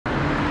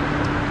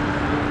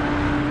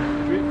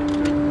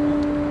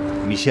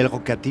Michel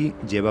Courtine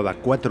llevaba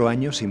 4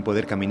 años sin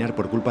poder caminar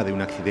por culpa de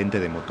un accidente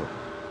de moto.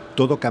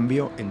 Todo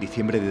cambió en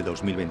diciembre de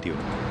 2021.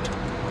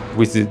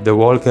 With the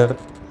walker,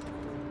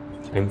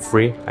 I'm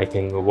free. I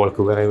can walk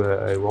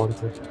wherever I want.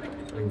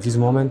 In this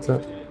moment,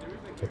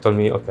 they told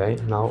me, okay,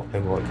 now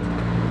I'm walking.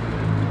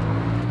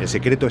 El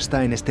secreto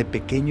está en este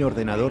pequeño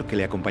ordenador que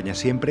le acompaña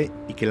siempre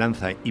y que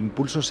lanza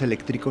impulsos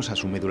eléctricos a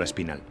su médula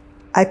espinal.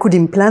 I could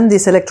implant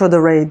this electrode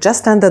array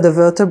just under the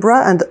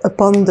vertebra and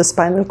upon the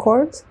spinal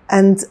cord.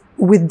 And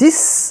with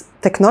this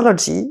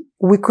technology,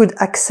 we could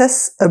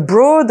access a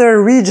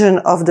broader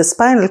region of the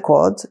spinal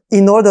cord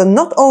in order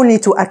not only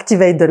to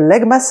activate the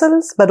leg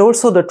muscles, but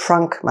also the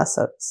trunk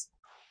muscles.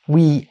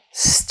 We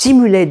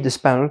stimulate the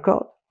spinal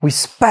cord with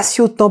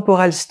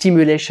spatio-temporal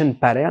stimulation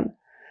pattern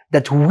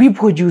that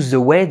reproduce the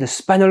way the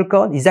spinal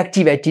cord is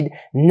activated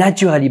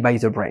naturally by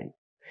the brain.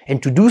 And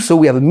to do so,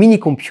 we have a mini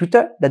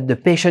computer that the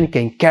patient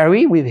can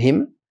carry with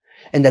him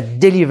and that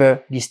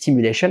deliver the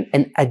stimulation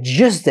and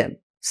adjust them,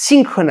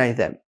 synchronize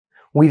them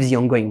with the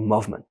ongoing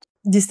movement.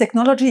 This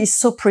technology is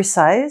so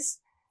precise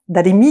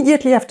that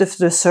immediately after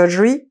the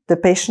surgery, the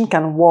patient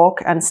can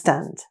walk and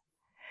stand.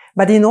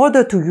 But in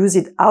order to use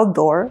it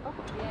outdoor,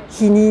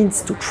 he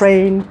needs to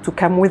train, to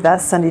come with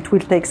us, and it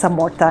will take some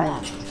more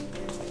time.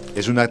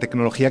 Es una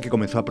tecnología que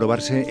comenzó a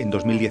probarse en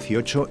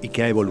 2018 y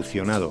que ha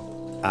evolucionado.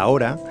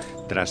 Ahora,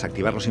 tras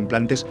activar los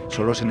implantes,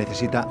 solo se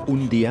necesita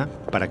un día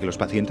para que los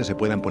pacientes se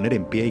puedan poner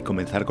en pie y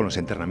comenzar con los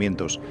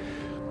entrenamientos.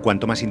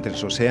 Cuanto más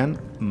intensos sean,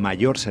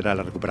 mayor será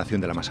la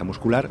recuperación de la masa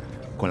muscular,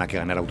 con la que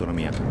ganar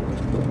autonomía.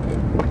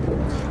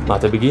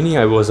 At the beginning,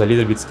 I was a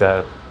little bit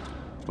scared,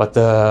 but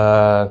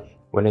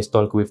when I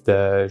talked with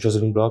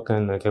Jocelyne Bloch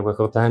and Grégoire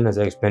Courtine,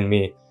 they explained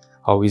me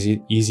how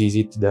easy is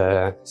it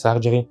the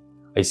surgery.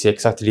 I see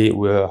exactly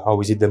how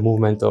is it the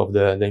movement of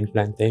the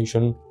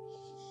implantation.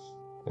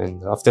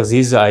 And after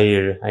this,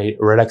 I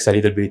relax a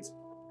little bit.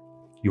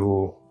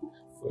 You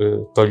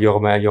told your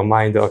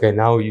mind, okay,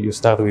 now you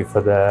start with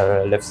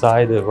the left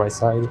side, the right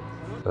side.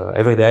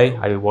 Every day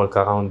I walk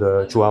around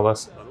 2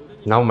 hours.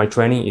 Now my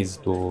training is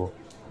to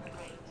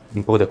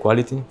improve the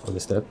quality of the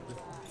step.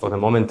 For the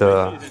moment,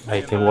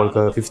 I can walk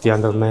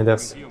 1,500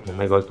 meters. And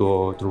my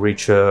goal to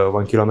reach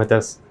 1 kilometer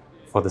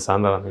for the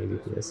summer, maybe,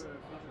 yes.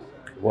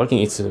 Walking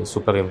is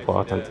super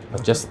important,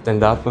 but just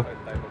stand up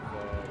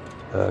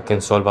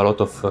can solve a lot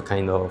of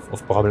kind of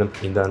problem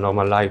in the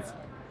normal life.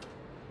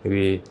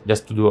 Maybe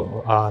just to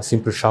do a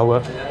simple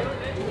shower.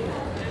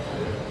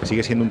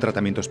 Sigue siendo un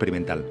tratamiento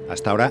experimental.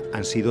 Hasta ahora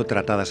han sido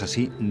tratadas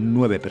así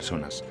 9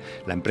 personas.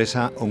 La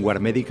empresa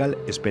Onward Medical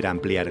espera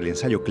ampliar el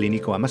ensayo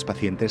clínico a más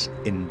pacientes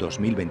en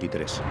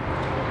 2023.